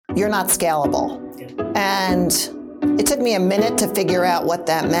you're not scalable. And it took me a minute to figure out what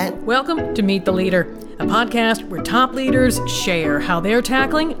that meant. Welcome to Meet the Leader, a podcast where top leaders share how they're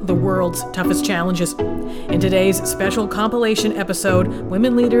tackling the world's toughest challenges. In today's special compilation episode,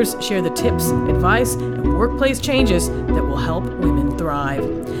 women leaders share the tips, advice, and workplace changes that will help women thrive.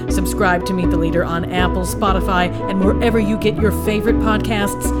 Subscribe to Meet the Leader on Apple, Spotify, and wherever you get your favorite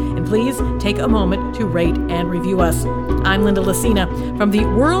podcasts. And please take a moment to rate and review us. I'm Linda Lucina from the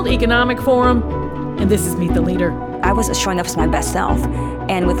World Economic Forum, and this is Meet the Leader. I was showing up as my best self.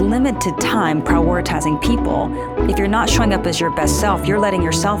 And with limited time prioritizing people, if you're not showing up as your best self, you're letting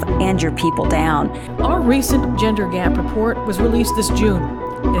yourself and your people down. Our recent gender gap report was released this June.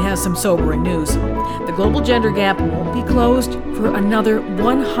 It has some sobering news. The global gender gap won't be closed for another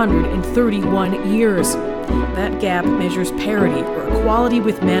 131 years. That gap measures parity or equality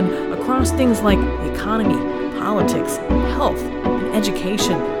with men across things like the economy, politics, health, and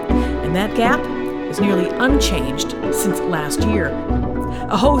education. And that gap is nearly unchanged since last year.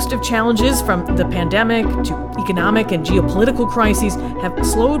 A host of challenges from the pandemic to economic and geopolitical crises have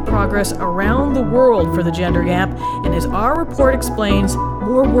slowed progress around the world for the gender gap, and as our report explains,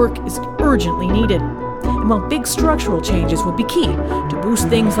 more work is urgently needed. And while big structural changes will be key to boost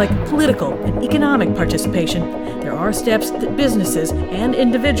things like political and economic participation, there are steps that businesses and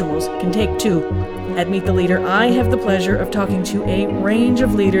individuals can take too. At Meet the Leader, I have the pleasure of talking to a range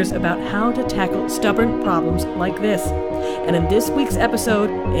of leaders about how to tackle stubborn problems like this. And in this week's episode,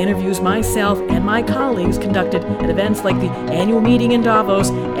 interviews myself and my colleagues conducted at events like the annual meeting in Davos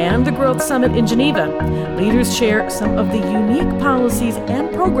and the Growth Summit in Geneva. Leaders share some of the unique policies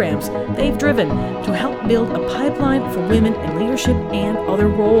and programs they've driven to help build a pipeline for women in leadership and other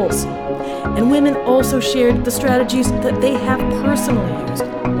roles. And women also shared the strategies that they have personally used,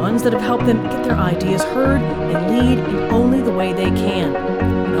 ones that have helped them get their ideas heard and lead in only the way they can.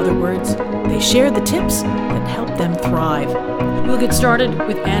 In other words, they share the tips that help them thrive. We'll get started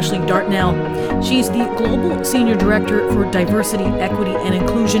with Ashleigh Dartnell. She's the Global Senior Director for Diversity, Equity, and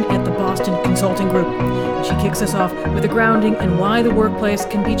Inclusion at the Boston Consulting Group. And she kicks us off with a grounding in why the workplace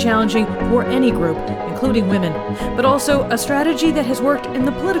can be challenging for any group, including women, but also a strategy that has worked in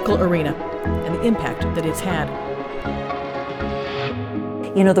the political arena and the impact that it's had.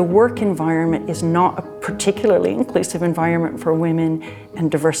 You know, the work environment is not a particularly inclusive environment for women and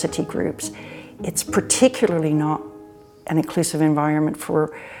diversity groups. It's particularly not an inclusive environment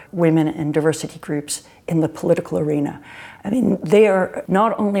for women and diversity groups in the political arena. I mean,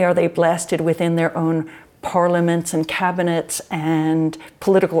 not only are they blasted within their own parliaments and cabinets and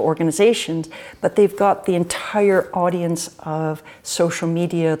political organizations, but they've got the entire audience of social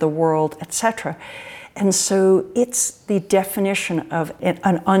media, the world, etc. And so it's the definition of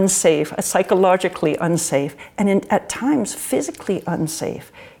an unsafe, a psychologically unsafe, and at times physically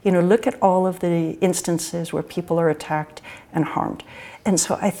unsafe. You know, look at all of the instances where people are attacked and harmed. And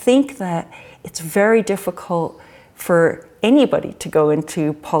so I think that it's very difficult for anybody to go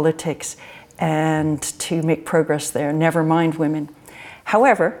into politics and to make progress there, never mind women.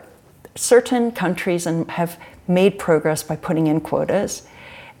 However, certain countries have made progress by putting in quotas,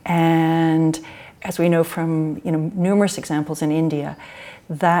 and as we know from numerous examples in India,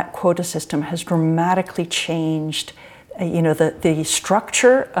 that quota system has dramatically changed the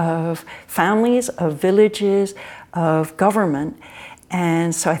structure of families, of villages, of government.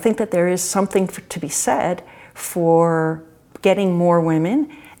 And so I think that there is something to be said for getting more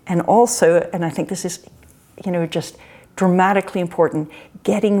women, and also, and I think this is just dramatically important,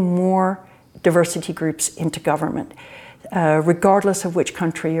 getting more diversity groups into government. Regardless of which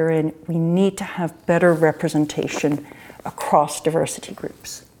country you're in, we need to have better representation across diversity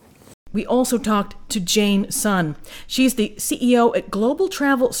groups. We also talked to Jane Sun. She's the CEO at global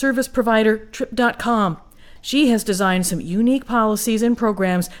travel service provider Trip.com. She has designed some unique policies and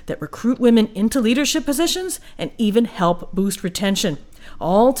programs that recruit women into leadership positions and even help boost retention,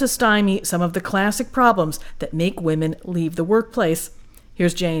 all to stymie some of the classic problems that make women leave the workplace.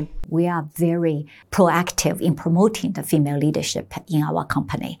 Here's Jane. We are very proactive in promoting the female leadership in our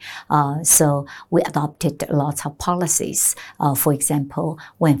company. So we adopted lots of policies. For example,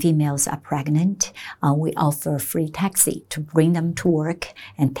 when females are pregnant, we offer free taxi to bring them to work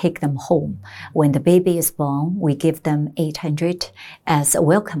and take them home. When the baby is born, we give them $800 as a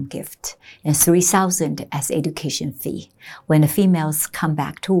welcome gift and $3,000 as education fee. When the females come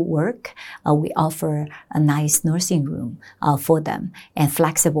back to work, we offer a nice nursing room for them and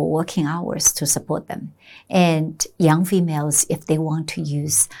flexible working hours to support them. And young females, if they want to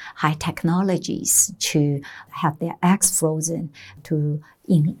use high technologies to have their eggs frozen to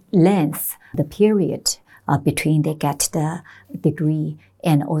length the period between they get the degree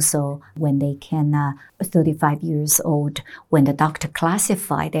And also when they can, 35 years old, when the doctor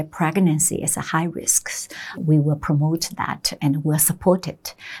classify their pregnancy as a high risk, we will promote that and will support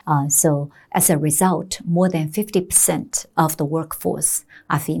it. So as a result, more than 50% of the workforce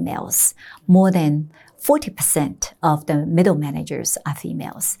are females. More than 40% of the middle managers are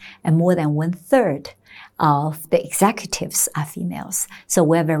females, and more than 1/3 of the executives are females. So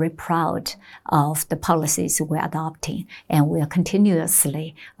we're very proud of the policies we're adopting, and we are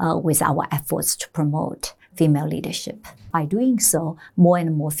continuously with our efforts to promote female leadership. By doing so, more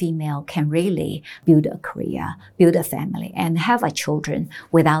and more female can really build a career, build a family, and have a children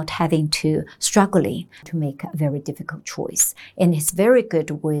without having to struggling to make a very difficult choice. And it's very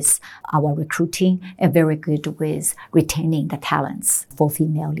good with our recruiting and very good with retaining the talents for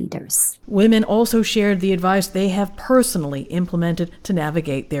female leaders. Women also shared the advice they have personally implemented to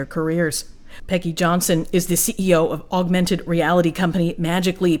navigate their careers. Peggy Johnson is the CEO of augmented reality company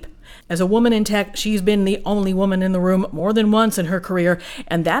Magic Leap. As a woman in tech, she's been the only woman in the room more than once in her career,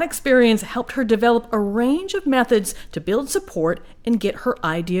 and that experience helped her develop a range of methods to build support and get her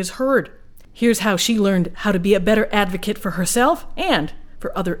ideas heard. Here's how she learned how to be a better advocate for herself and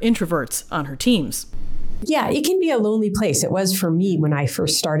for other introverts on her teams. Yeah, it can be a lonely place. It was for me when I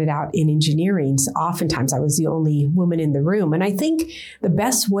first started out in engineering. So oftentimes I was the only woman in the room. And I think the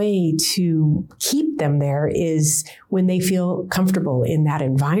best way to keep them there is when they feel comfortable in that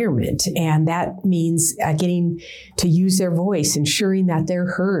environment. And that means getting to use their voice, ensuring that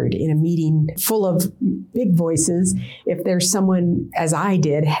they're heard in a meeting full of big voices. If there's someone, as I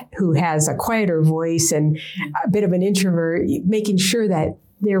did, who has a quieter voice and a bit of an introvert, making sure that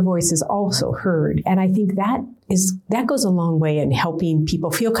their voice is also heard. And I think that goes a long way in helping people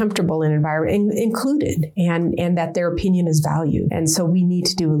feel comfortable in an environment, included, and that their opinion is valued. And so we need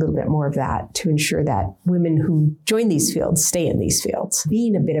to do a little bit more of that to ensure that women who join these fields stay in these fields.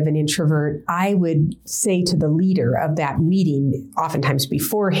 Being a bit of an introvert, I would say to the leader of that meeting, oftentimes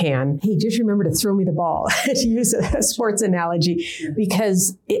beforehand, hey, just remember to throw me the ball, to use a sports analogy,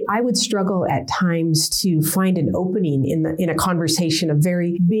 because I would struggle at times to find an opening in a conversation of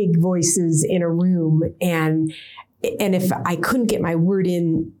very big voices in a room. And if I couldn't get my word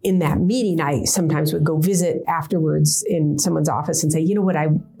in that meeting, I sometimes would go visit afterwards in someone's office and say, you know, what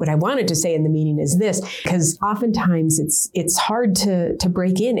I wanted to say in the meeting is this, because oftentimes it's hard to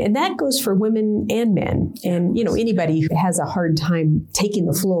break in. And that goes for women and men. And, you know, anybody who has a hard time taking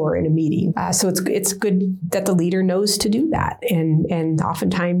the floor in a meeting. So it's good that the leader knows to do that. And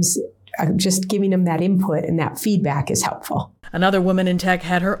oftentimes just giving them that input and that feedback is helpful. Another woman in tech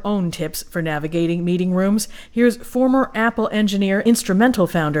had her own tips for navigating meeting rooms. Here's former Apple engineer, Instrumental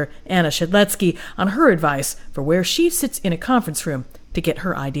founder Nela Richardson on her advice for where she sits in a conference room to get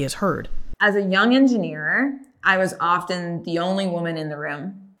her ideas heard. As a young engineer, I was often the only woman in the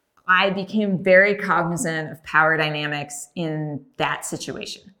room. I became very cognizant of power dynamics in that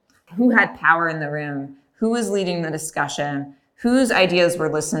situation. Who had power in the room? Who was leading the discussion? Whose ideas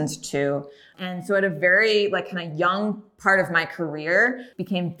were listened to? And so at a very kind of young part of my career,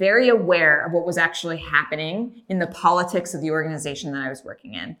 became very aware of what was actually happening in the politics of the organization that I was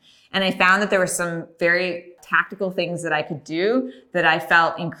working in. And I found that there were some very tactical things that I could do that I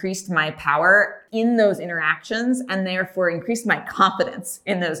felt increased my power in those interactions and therefore increased my confidence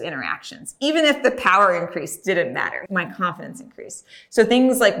in those interactions. Even if the power increase didn't matter, my confidence increased. So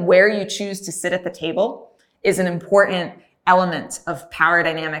things like where you choose to sit at the table is an important element of power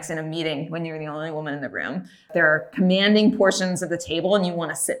dynamics in a meeting when you're the only woman in the room. There are commanding portions of the table and you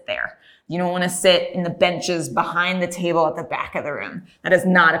want to sit there. You don't want to sit in the benches behind the table at the back of the room. That is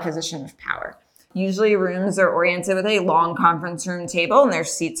not a position of power. Usually rooms are oriented with a long conference room table and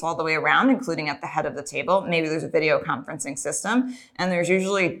there's seats all the way around, including at the head of the table. Maybe there's a video conferencing system and there's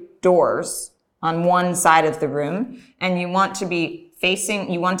usually doors on one side of the room, and you want to be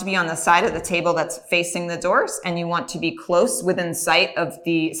on the side of the table that's facing the doors, and you want to be close within sight of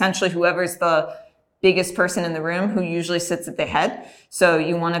essentially whoever's the biggest person in the room, who usually sits at the head. So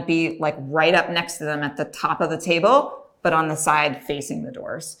you want to be right up next to them at the top of the table, but on the side facing the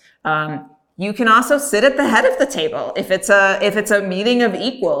doors. You can also sit at the head of the table. If it's a meeting of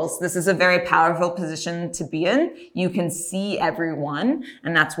equals, this is a very powerful position to be in. You can see everyone,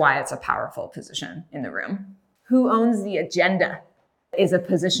 and that's why it's a powerful position in the room. Who owns the agenda is a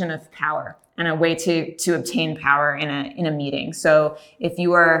position of power and a way to obtain power in a meeting. So if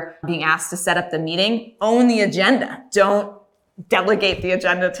you are being asked to set up the meeting, own the agenda. Don't delegate the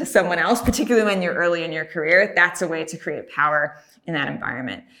agenda to someone else, particularly when you're early in your career. That's a way to create power in that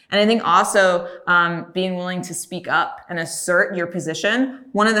environment. And I think also being willing to speak up and assert your position.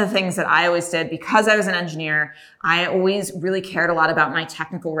 One of the things that I always did, because I was an engineer, I always really cared a lot about my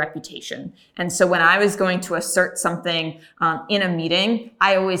technical reputation. And so when I was going to assert something in a meeting,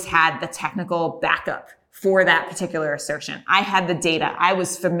 I always had the technical backup for that particular assertion. I had the data. I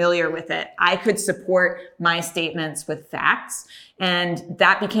was familiar with it. I could support my statements with facts. And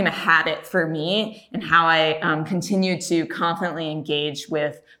that became a habit for me in how I continued to confidently engage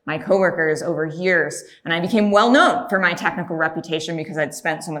with my coworkers over years. And I became well known for my technical reputation because I'd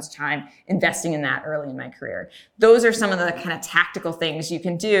spent so much time investing in that early in my career. Those are some of the kind of tactical things you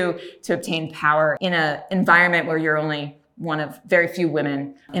can do to obtain power in an environment where you're only one of very few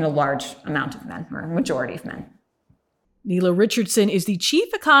women in a large amount of men, or a majority of men. Nela Richardson is the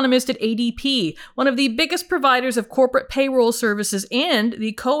chief economist at ADP, one of the biggest providers of corporate payroll services and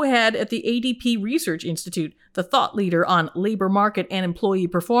the co-head at the ADP Research Institute, the thought leader on labor market and employee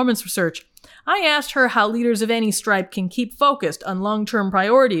performance research. I asked her how leaders of any stripe can keep focused on long-term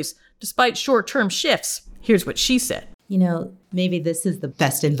priorities despite short-term shifts. Here's what she said. You know, maybe this is the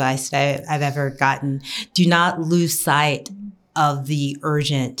best advice I've ever gotten. Do not lose sight of the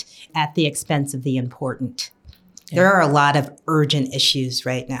urgent at the expense of the important. Yeah. There are a lot of urgent issues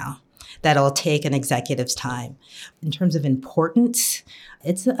right now that'll take an executive's time. In terms of importance,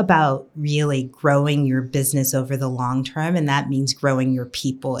 it's about really growing your business over the long term, and that means growing your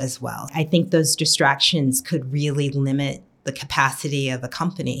people as well. I think those distractions could really limit the capacity of a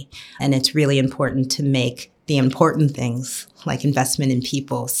company, and it's really important to make the important things like investment in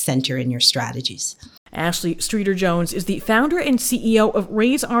people center in your strategies. Ashleigh Streeter-Jones is the founder and CEO of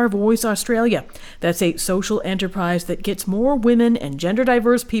Raise Our Voice Australia. That's a social enterprise that gets more women and gender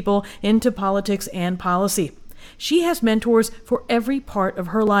diverse people into politics and policy. She has mentors for every part of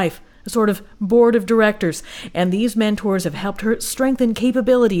her life, a sort of board of directors, and these mentors have helped her strengthen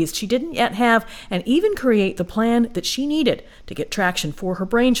capabilities she didn't yet have and even create the plan that she needed to get traction for her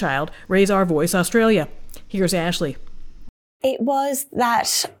brainchild, Raise Our Voice Australia. Here's Ashleigh. It was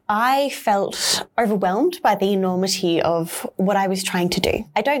that I felt overwhelmed by the enormity of what I was trying to do.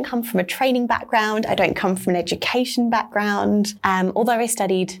 I don't come from a training background. I don't come from an education background. Although I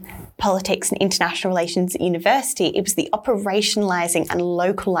studied politics and international relations at university, it was the operationalizing and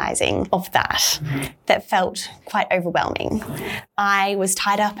localizing of that felt quite overwhelming. I was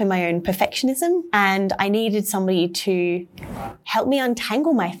tied up in my own perfectionism, and I needed somebody to help me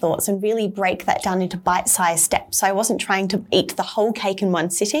untangle my thoughts and really break that down into bite-sized steps. So I wasn't trying to eat the whole cake in one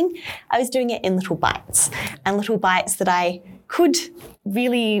sitting. I was doing it in little bites, and little bites that I could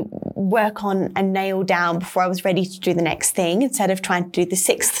really work on and nail down before I was ready to do the next thing, instead of trying to do the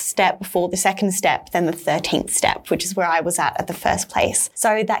 6th step before the 2nd step, then the 13th step, which is where I was at the first place.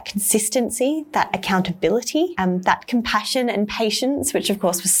 So that consistency, that accountability, that compassion and patience, which of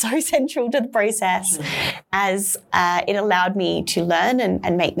course was so central to the process, as it allowed me to learn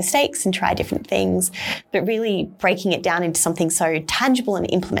and make mistakes and try different things, but really breaking it down into something so tangible and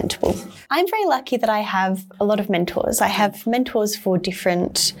implementable. I'm very lucky that I have a lot of mentors. I have mentors for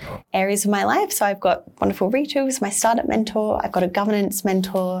different areas of my life. So I've got wonderful Rita, who's my startup mentor. I've got a governance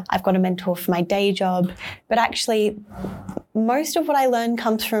mentor. I've got a mentor for my day job. But actually, most of what I learn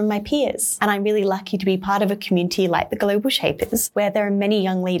comes from my peers. And I'm really lucky to be part of a community like the Global Shapers, where there are many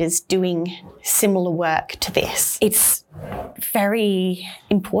young leaders doing similar work to this. It's very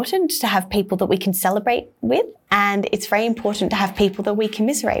important to have people that we can celebrate with, and it's very important to have people that we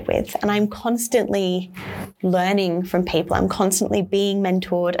commiserate with. And I'm constantly learning from people. I'm constantly being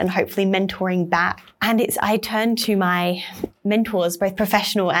mentored and hopefully mentoring back. And I turn to my mentors, both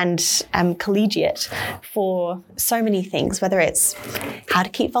professional and collegiate, for so many things, whether it's how to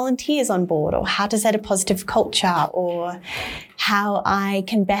keep volunteers on board, or how to set a positive culture, or how I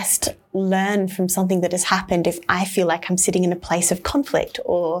can best learn from something that has happened if I feel like I'm sitting in a place of conflict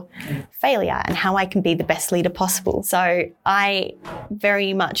or failure, and how I can be the best leader possible. So I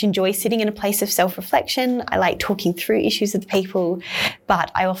very much enjoy sitting in a place of self-reflection. I like talking through issues with people,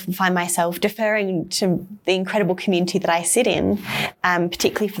 but I often find myself deferring to the incredible community that I sit in,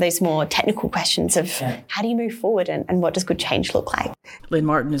 particularly for those more technical questions of how do you move forward and what does good change look like. Lynn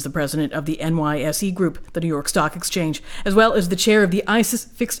Martin is the president of the NYSE Group, the New York Stock Exchange, as well as the chair of the ISIS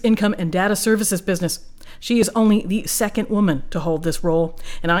Fixed Income and Data Services business. She is only the second woman to hold this role,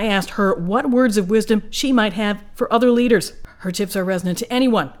 and I asked her what words of wisdom she might have for other leaders. Her tips are resonant to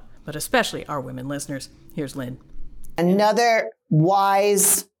anyone, but especially our women listeners. Here's Lynn. Another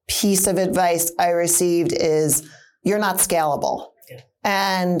wise piece of advice I received is you're not scalable.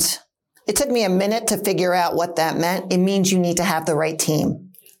 And It took me a minute to figure out what that meant. It means you need to have the right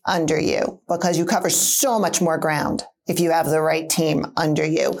team under you because you cover so much more ground if you have the right team under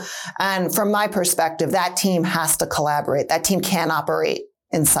you. And from my perspective, that team has to collaborate. That team can't operate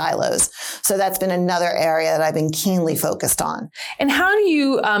in silos. So that's been another area that I've been keenly focused on. And how do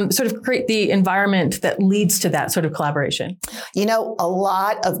you sort of create the environment that leads to that sort of collaboration? You know, a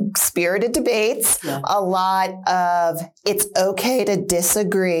lot of spirited debates, a lot of it's okay to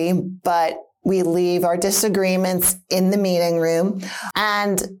disagree, but we leave our disagreements in the meeting room,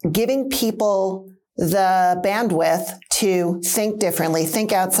 and giving people the bandwidth to think differently,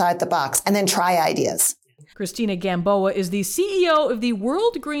 think outside the box, and then try ideas. Cristina Gamboa is the CEO of the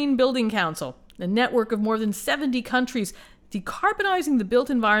World Green Building Council, a network of more than 70 countries decarbonizing the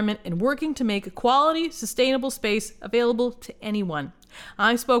built environment and working to make quality, sustainable space available to anyone.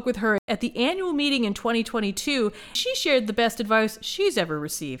 I spoke with her at the annual meeting in 2022. She shared the best advice she's ever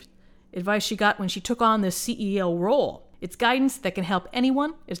received. Advice she got when she took on this CEO role. It's guidance that can help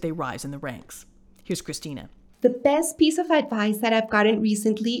anyone as they rise in the ranks. Here's Cristina. The best piece of advice that I've gotten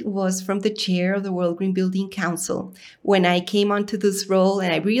recently was from the chair of the World Green Building Council. When I came onto this role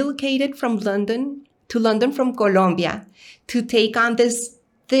and I relocated from London from Colombia to take on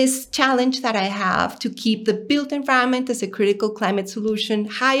this challenge that I have to keep the built environment as a critical climate solution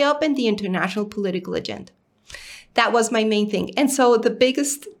high up in the international political agenda. That was my main thing. And so the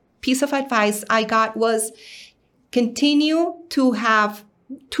biggest piece of advice I got was continue to have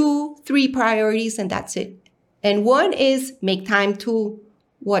 2-3 priorities, and that's it. And one is make time to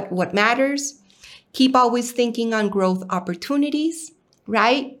what matters. Keep always thinking on growth opportunities,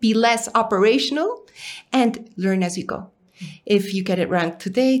 right? Be less operational and learn as you go. If you get it wrong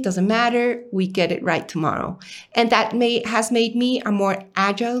today, doesn't matter. We get it right tomorrow. And that has made me a more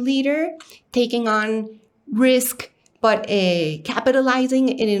agile leader, taking on risk, but capitalizing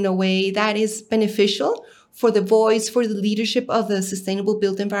it in a way that is beneficial for the voice, for the leadership of the sustainable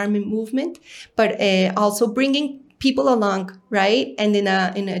built environment movement, but also bringing people along, right? And in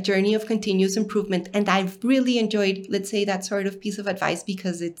a journey of continuous improvement. And I've really enjoyed, let's say, that sort of piece of advice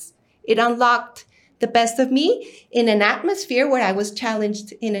because it unlocked the best of me in an atmosphere where I was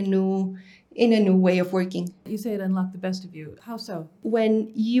challenged in a new way of working. You say it unlocked the best of you. How so? When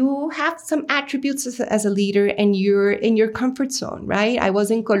you have some attributes as a leader and you're in your comfort zone, right? I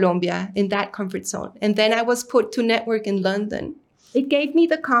was in Colombia in that comfort zone. And then I was put to network in London. It gave me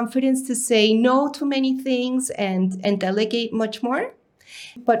the confidence to say no to many things and delegate much more.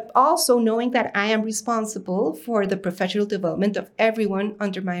 But also knowing that I am responsible for the professional development of everyone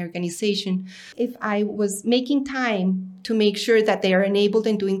under my organization. If I was making time to make sure that they are enabled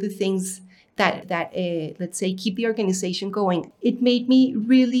and doing the things that let's say, keep the organization going, it made me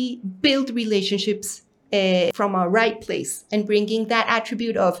really build relationships from a right place and bringing that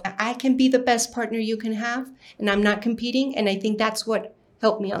attribute of I can be the best partner you can have and I'm not competing. And I think that's what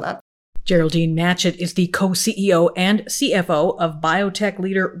helped me a lot. Geraldine Matchett is the co-CEO and CFO of biotech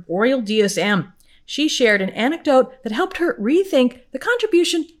leader Royal DSM. She shared an anecdote that helped her rethink the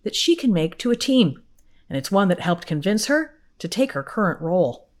contribution that she can make to a team. And it's one that helped convince her to take her current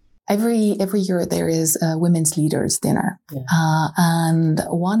role. Every year there is a women's leaders dinner. And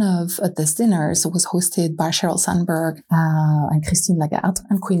one of these dinners was hosted by Sheryl Sandberg and Christine Lagarde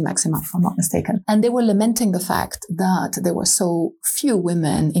and Queen Maxima, if I'm not mistaken. And they were lamenting the fact that there were so few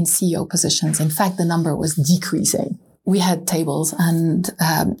women in CEO positions. In fact, the number was decreasing. We had tables and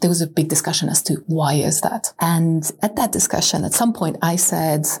there was a big discussion as to why is that. And at that discussion, at some point I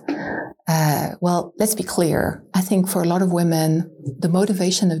said, well, let's be clear. I think for a lot of women, the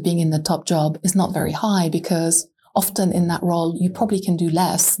motivation of being in the top job is not very high because often in that role, you probably can do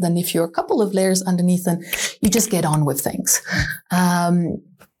less than if you're a couple of layers underneath and you just get on with things. And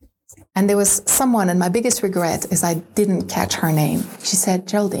there was someone, and my biggest regret is I didn't catch her name. She said,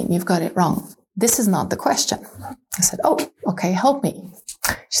 Geraldine, you've got it wrong. This is not the question. I said, oh, okay, help me.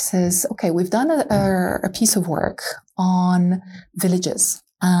 She says, okay, we've done a piece of work on villages.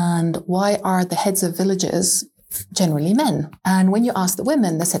 And why are the heads of villages generally men? And when you ask the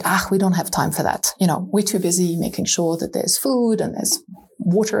women, they said, we don't have time for that. You know, we're too busy making sure that there's food and there's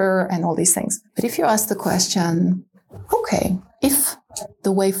water and all these things. But if you ask the question, okay, if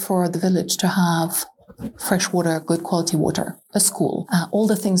the way for the village to have fresh water, good quality water, a school, all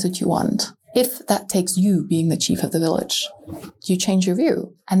the things that you want, if that takes you being the chief of the village, do you change your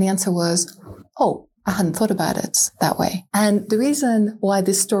view? And the answer was, I hadn't thought about it that way. And the reason why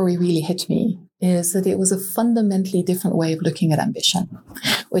this story really hit me is that it was a fundamentally different way of looking at ambition,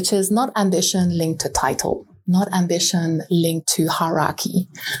 which is not ambition linked to title, not ambition linked to hierarchy,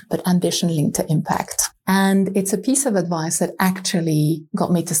 but ambition linked to impact. And it's a piece of advice that actually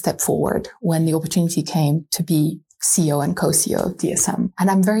got me to step forward when the opportunity came to be CEO and co-CEO of DSM. And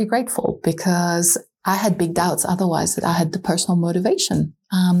I'm very grateful because I had big doubts otherwise that I had the personal motivation.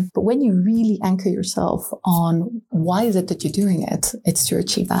 But when you really anchor yourself on why is it that you're doing it, it's to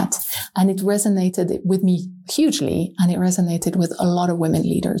achieve that. And it resonated with me hugely. And it resonated with a lot of women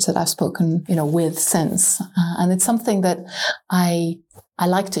leaders that I've spoken, with since. And it's something that I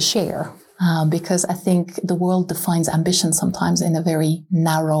like to share. Because I think the world defines ambition sometimes in a very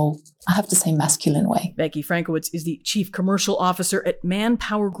narrow, I have to say, masculine way. Becky Frankiewicz is the Chief Commercial Officer at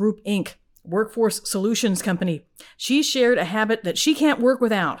Manpower Group, Inc., workforce solutions company. She shared a habit that she can't work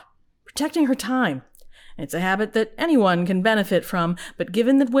without, protecting her time. It's a habit that anyone can benefit from, but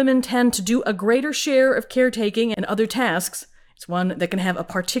given that women tend to do a greater share of caretaking and other tasks, it's one that can have a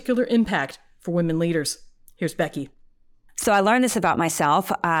particular impact for women leaders. Here's Becky. So I learned this about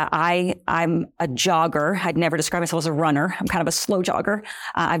myself. I'm a jogger. I'd never describe myself as a runner. I'm kind of a slow jogger.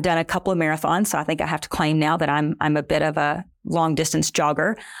 I've done a couple of marathons, so I think I have to claim now that I'm a bit of a long distance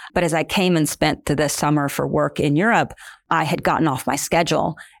jogger. But as I came and spent this summer for work in Europe, I had gotten off my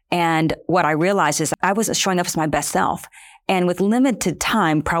schedule. And what I realized is I was showing up as my best self. And with limited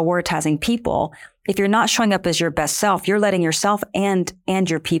time prioritizing people, if you're not showing up as your best self, you're letting yourself and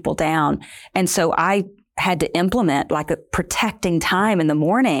your people down. And so I had to implement like a protecting time in the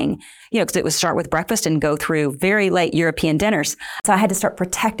morning, because it would start with breakfast and go through very late European dinners. So I had to start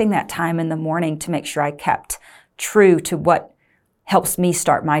protecting that time in the morning to make sure I kept true to what helps me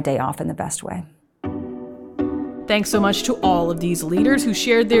start my day off in the best way. Thanks so much to all of these leaders who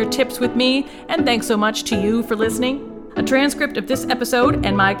shared their tips with me, and thanks so much to you for listening. A transcript of this episode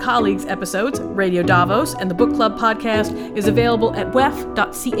and my colleagues' episodes, Radio Davos and the Book Club podcast, is available at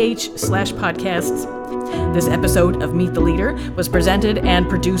wef.ch/podcasts. This episode of Meet the Leader was presented and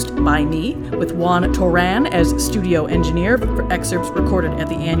produced by me, with Juan Toran as studio engineer for excerpts recorded at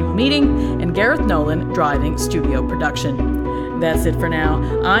the annual meeting, and Gareth Nolan driving studio production. That's it for now.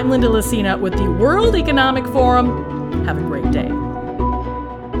 I'm Linda Lacina with the World Economic Forum. Have a great day.